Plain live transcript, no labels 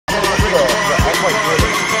the off-white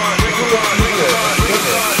Jordan.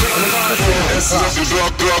 This one looks easier,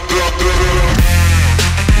 bigger.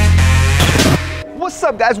 What's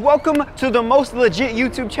up, guys? Welcome to the most legit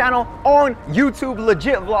YouTube channel on YouTube,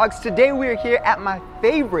 Legit Vlogs. Today we are here at my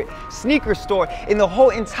favorite sneaker store in the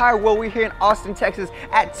whole entire world. We're here in Austin, Texas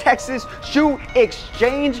at Texas Shoe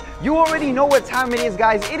Exchange. You already know what time it is,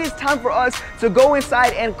 guys. It is time for us to go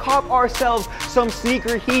inside and cop ourselves some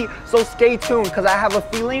sneaker heat. So stay tuned, because I have a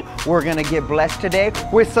feeling we're gonna get blessed today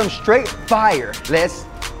with some straight fire. Let's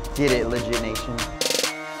get it, Legit Nation.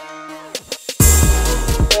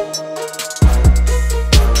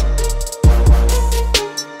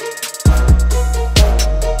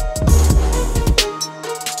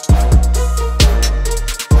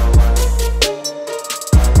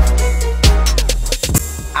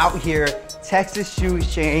 Out here, Texas Shoe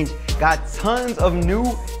Exchange got tons of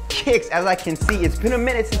new kicks. As I can see, it's been a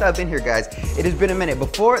minute since I've been here, guys. It has been a minute.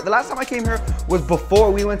 The last time I came here was before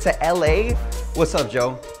we went to LA. What's up,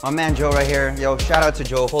 Joe? My man Joe right here. Yo, shout out to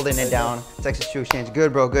Joe holding it down. Texas Shoe Exchange.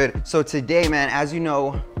 Good, bro, good. So today, man, as you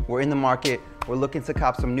know, we're in the market. We're looking to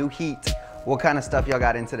cop some new heat. What kind of stuff y'all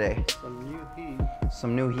got in today? Some new heat.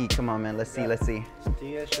 Some new heat. Come on, man. Let's see.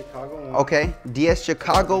 DS Chicago ones. Okay, DS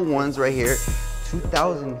Chicago ones right here.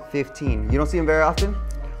 2015. You don't see them very often?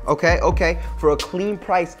 Okay. For a clean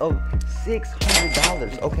price of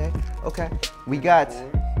 $600. Okay. We got,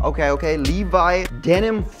 okay. Levi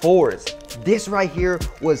Denim 4s. This right here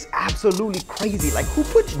was absolutely crazy. Like, who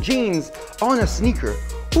puts jeans on a sneaker?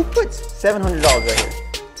 Who puts $700 right here?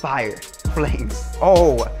 Fire. Flames.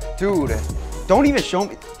 Oh, dude. Don't even show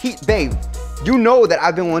me. Babe, you know that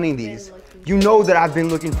I've been wanting these. You know that I've been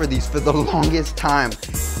looking for these for the longest time.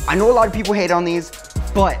 I know a lot of people hate on these,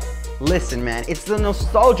 but listen, man, it's the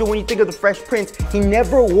nostalgia when you think of the Fresh Prince. He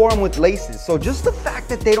never wore them with laces. So just the fact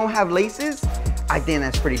that they don't have laces, I think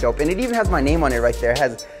that's pretty dope. And it even has my name on it right there. It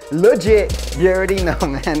has Legit. You already know,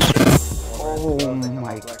 man. Oh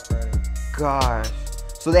my gosh.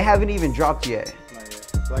 So they haven't even dropped yet. Not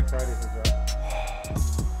yet. Black Friday's a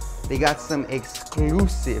drop. They got some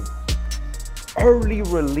exclusive early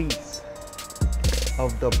release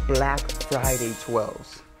of the Black Friday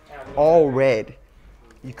 12s. All red.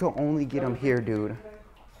 You can only get them here, dude.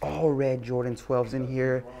 All red Jordan 12s in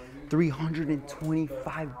here.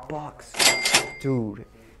 325 bucks. Dude,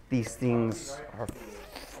 these things are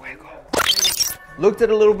fuego. Looked at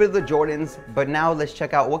a little bit of the Jordans, but now let's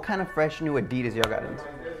check out what kind of fresh new Adidas y'all got in.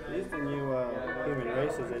 These are the new Human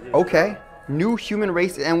Races. Okay, new Human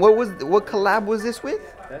Races. And what collab was this with?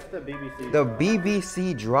 That's the BBC. The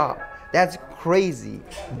BBC drop. That's crazy.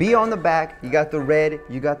 B on the back, you got the red,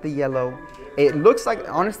 you got the yellow. It looks like,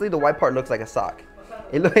 honestly, the white part looks like a sock.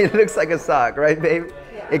 It looks like a sock, right, babe?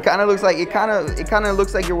 It kind of looks like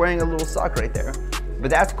looks like you're wearing a little sock right there.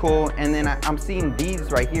 But that's cool. And then I'm seeing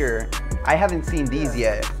these right here. I haven't seen these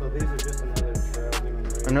yet. So these are just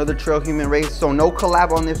another Trail Human Race. So no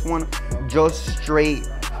collab on this one, just straight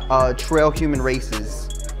Trail Human Races.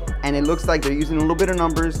 And it looks like they're using a little bit of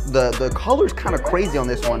numbers. The color's kind of crazy on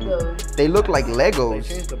this one. They look like Legos.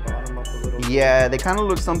 They changed the bottom up a little bit. Yeah, they kind of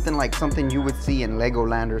look something like something you would see in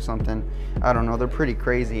Legoland or something. I don't know, they're pretty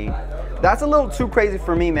crazy. That's a little too crazy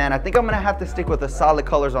for me, man. I think I'm gonna have to stick with the solid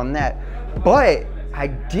colors on that. But I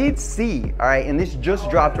did see, all right, and this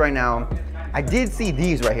just dropped right now. I did see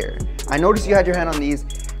these right here. I noticed you had your hand on these.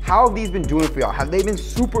 How have these been doing for y'all? Have they been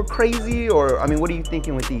super crazy, or, I mean, what are you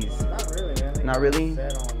thinking with these? Not really, man. Not really?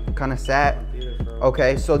 Kind of sad.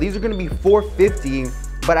 Okay, so these are gonna be $450,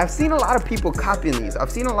 but I've seen a lot of people copying these.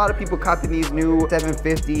 I've seen a lot of people copying these new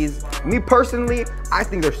 750s. Me personally, I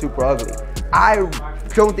think they're super ugly. I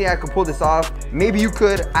don't think I could pull this off. Maybe you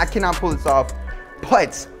could. I cannot pull this off.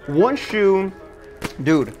 But one shoe,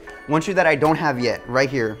 dude, one shoe that I don't have yet, right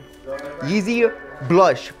here. Yeezy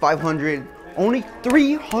Blush 500, only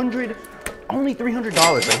 $300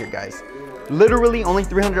 right here, guys. Literally only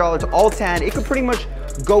 $300, all tan. It could pretty much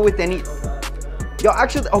go with any. Yo,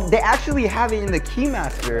 actually, oh, they actually have it in the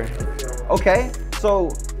Keymaster. Okay,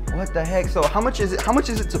 so what the heck? So how much is it? How much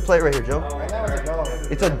is it to play right here, Joe? Right now it's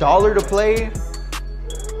 $1. It's $1 to play.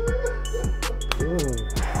 Ooh.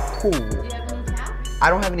 Do you have any cash? I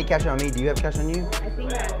don't have any cash on me. Do you have cash on you? I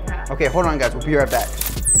think I have cash. Okay, hold on, guys. We'll be right back.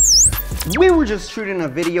 We were just shooting a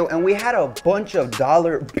video and we had a bunch of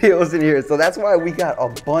dollar bills in here. So that's why we got a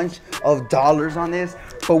bunch of dollars on this.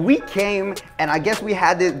 But we came, and I guess we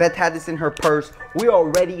had this, Beth had this in her purse. We are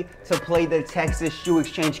ready to play the Texas Shoe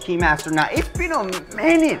Exchange Keymaster. Now, it's been a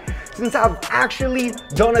minute since I've actually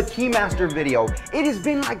done a Keymaster video. It has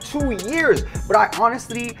been like 2 years, but I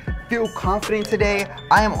honestly feel confident today.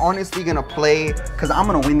 I am honestly gonna play, because I'm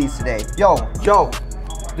gonna win these today. Yo, Joe,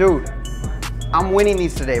 dude, I'm winning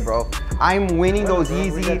these today, bro. I'm winning those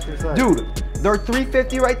easy. Dude, they're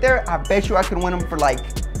 $350 right there. I bet you I could win them for like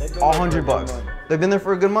 $100. They've been there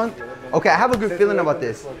for a good month? Okay, I have a good feeling about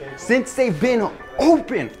this. Since they've been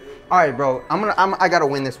open. All right, bro, I gotta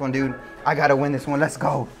win this one, dude. I gotta win this one. Let's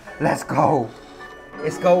go. Let's go.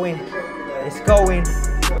 It's going. It's going.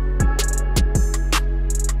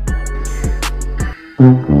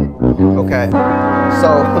 Okay,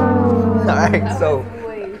 so,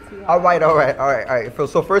 all right.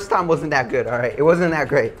 So first time wasn't that good, all right? It wasn't that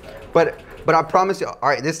great, but I promise you, all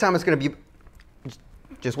right, this time it's gonna be,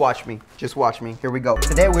 just watch me, Here we go.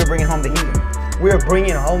 Today we're bringing home the heat. We're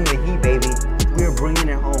bringing home the heat, baby. We're bringing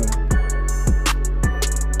it home.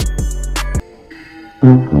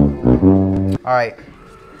 All right,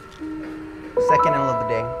 second L of the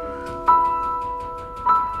day.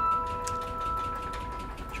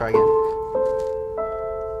 Try again.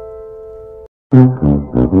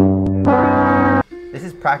 This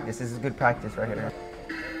is practice. This is good practice right here.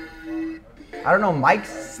 I don't know, Mike,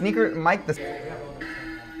 a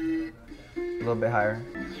little bit higher.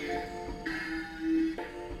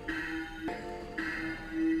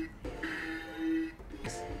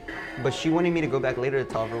 But she wanted me to go back later to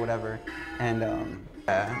tell her whatever. And,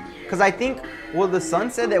 because I think, well, the son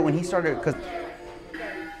said that when he started, because...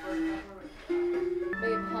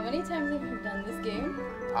 How many times have you done this game?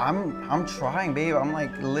 I'm trying, babe. I'm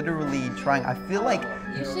like literally trying. I feel like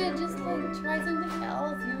you should just like try something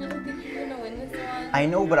else. You really think you're gonna win this one? I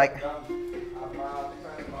know, but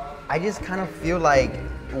I just kind of feel like,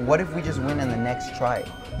 what if we just win in the next try?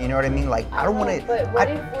 You know what I mean? Like I don't want to. But what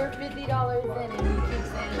if we're $50 in and you keep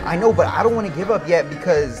saying? I know, but I don't want to give up yet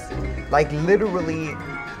because, like, literally,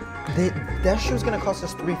 that shoe's gonna cost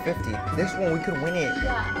us $350. This one we could win it.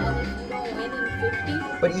 Yeah, and if you don't win in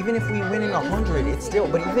 50. But even if we win in 100, it's still.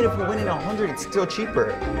 But even if we win in 100, it's still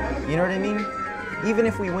cheaper. You know what I mean? Even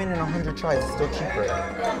if we win in 100 tries, it's still cheaper. Yeah.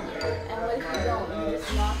 And what if you don't? You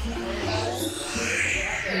just lost.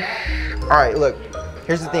 All right, look.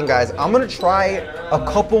 Here's the thing, guys. I'm gonna try a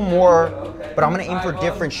couple more, but I'm gonna aim for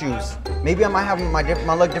different shoes. Maybe I might have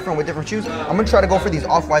my luck different with different shoes. I'm gonna try to go for these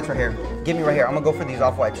off-whites right here. Give me right here. I'm gonna go for these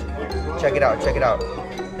off-whites. Check it out. Check it out.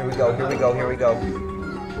 Here we go. Here we go. Here we go.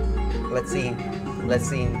 Let's see. Let's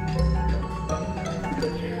see.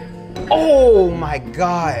 Oh my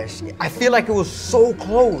gosh. I feel like it was so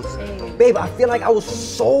close. Babe, I feel like I was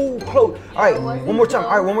so close. All right, one more time.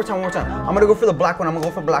 All right, one more time. I'm gonna go for the black one.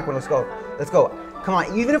 Let's go. Let's go. Come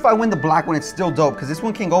on, even if I win the black one, it's still dope because this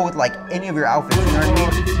one can go with like any of your outfits, you know what I mean?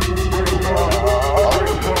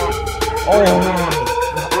 Oh man.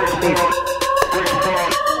 Babe.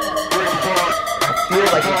 I feel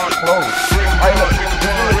like it's close. All right, look.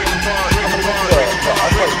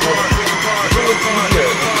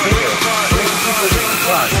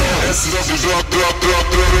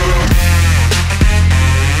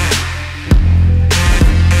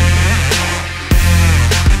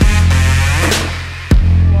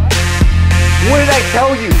 What did I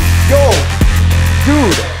tell you? Yo,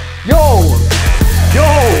 dude, yo.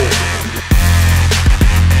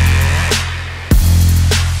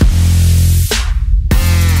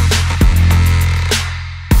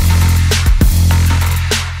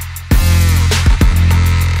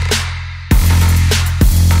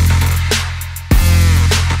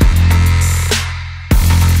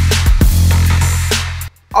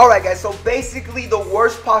 Alright guys, so basically the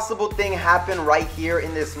worst possible thing happened right here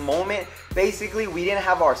in this moment. Basically, we didn't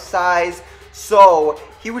have our size, so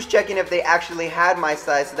he was checking if they actually had my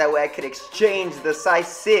size so that way I could exchange the size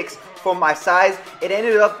 6 for my size. It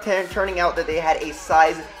ended up turning out that they had a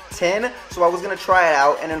size 10, so I was going to try it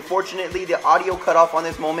out, and unfortunately the audio cut off on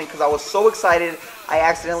this moment because I was so excited I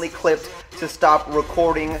accidentally clipped to stop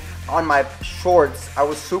recording on my shorts. I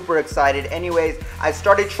was super excited. Anyways, I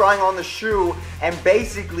started trying on the shoe and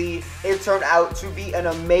basically it turned out to be an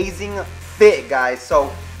amazing fit, guys. So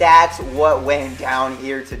that's what went down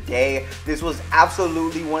here today. This was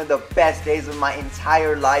absolutely one of the best days of my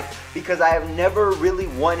entire life because I have never really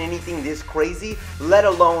won anything this crazy, let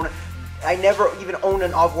alone I never even owned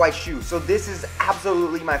an off-white shoe. So this is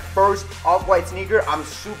absolutely my first off-white sneaker. I'm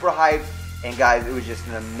super hyped, and guys, it was just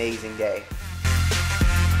an amazing day.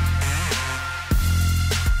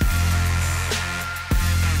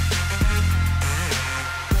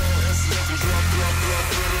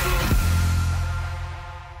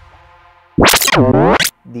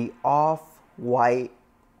 The off-white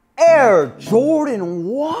Air Jordan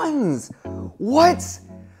 1s. What?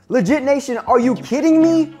 Legit Nation, are you kidding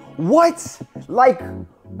me? What? Like,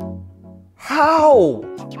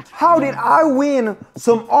 How did I win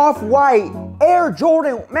some off-white Air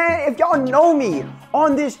Jordan? Man, if y'all know me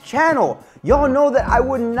on this channel, y'all know that I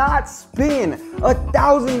would not spend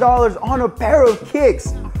 $1,000 on a pair of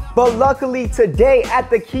kicks. But luckily today at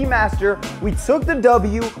the Keymaster, we took the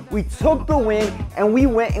W, we took the win, and we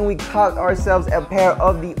went and we caught ourselves a pair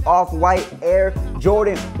of the off-white Air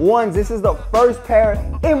Jordan 1s. This is the first pair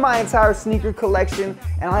in my entire sneaker collection,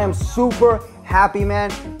 and I am super happy,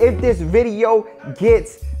 man. If this video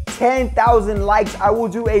gets 10,000 likes, I will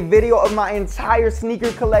do a video of my entire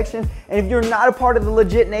sneaker collection. And if you're not a part of the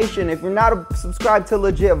Legit Nation, if you're not subscribed to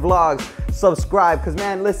Legit Vlogs, subscribe. Because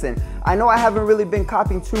man, listen, I know I haven't really been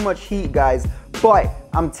copying too much heat, guys, but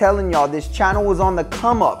I'm telling y'all, this channel was on the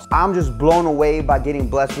come ups. I'm just blown away by getting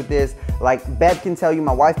blessed with this. Like Beth can tell you,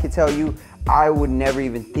 my wife can tell you, I would never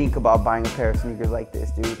even think about buying a pair of sneakers like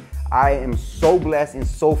this, dude. I am so blessed and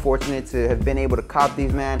so fortunate to have been able to cop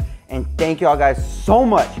these, man. And thank y'all guys so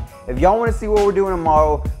much. If y'all want to see what we're doing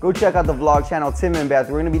tomorrow, go check out the vlog channel, Tim and Beth.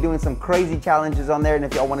 We're going to be doing some crazy challenges on there. And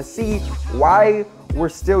if y'all want to see why we're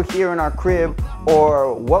still here in our crib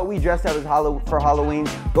or what we dressed up as for Halloween,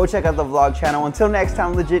 go check out the vlog channel. Until next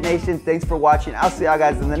time, Legit Nation, thanks for watching. I'll see y'all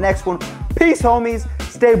guys in the next one. Peace, homies.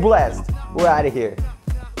 Stay blessed. We're out of here.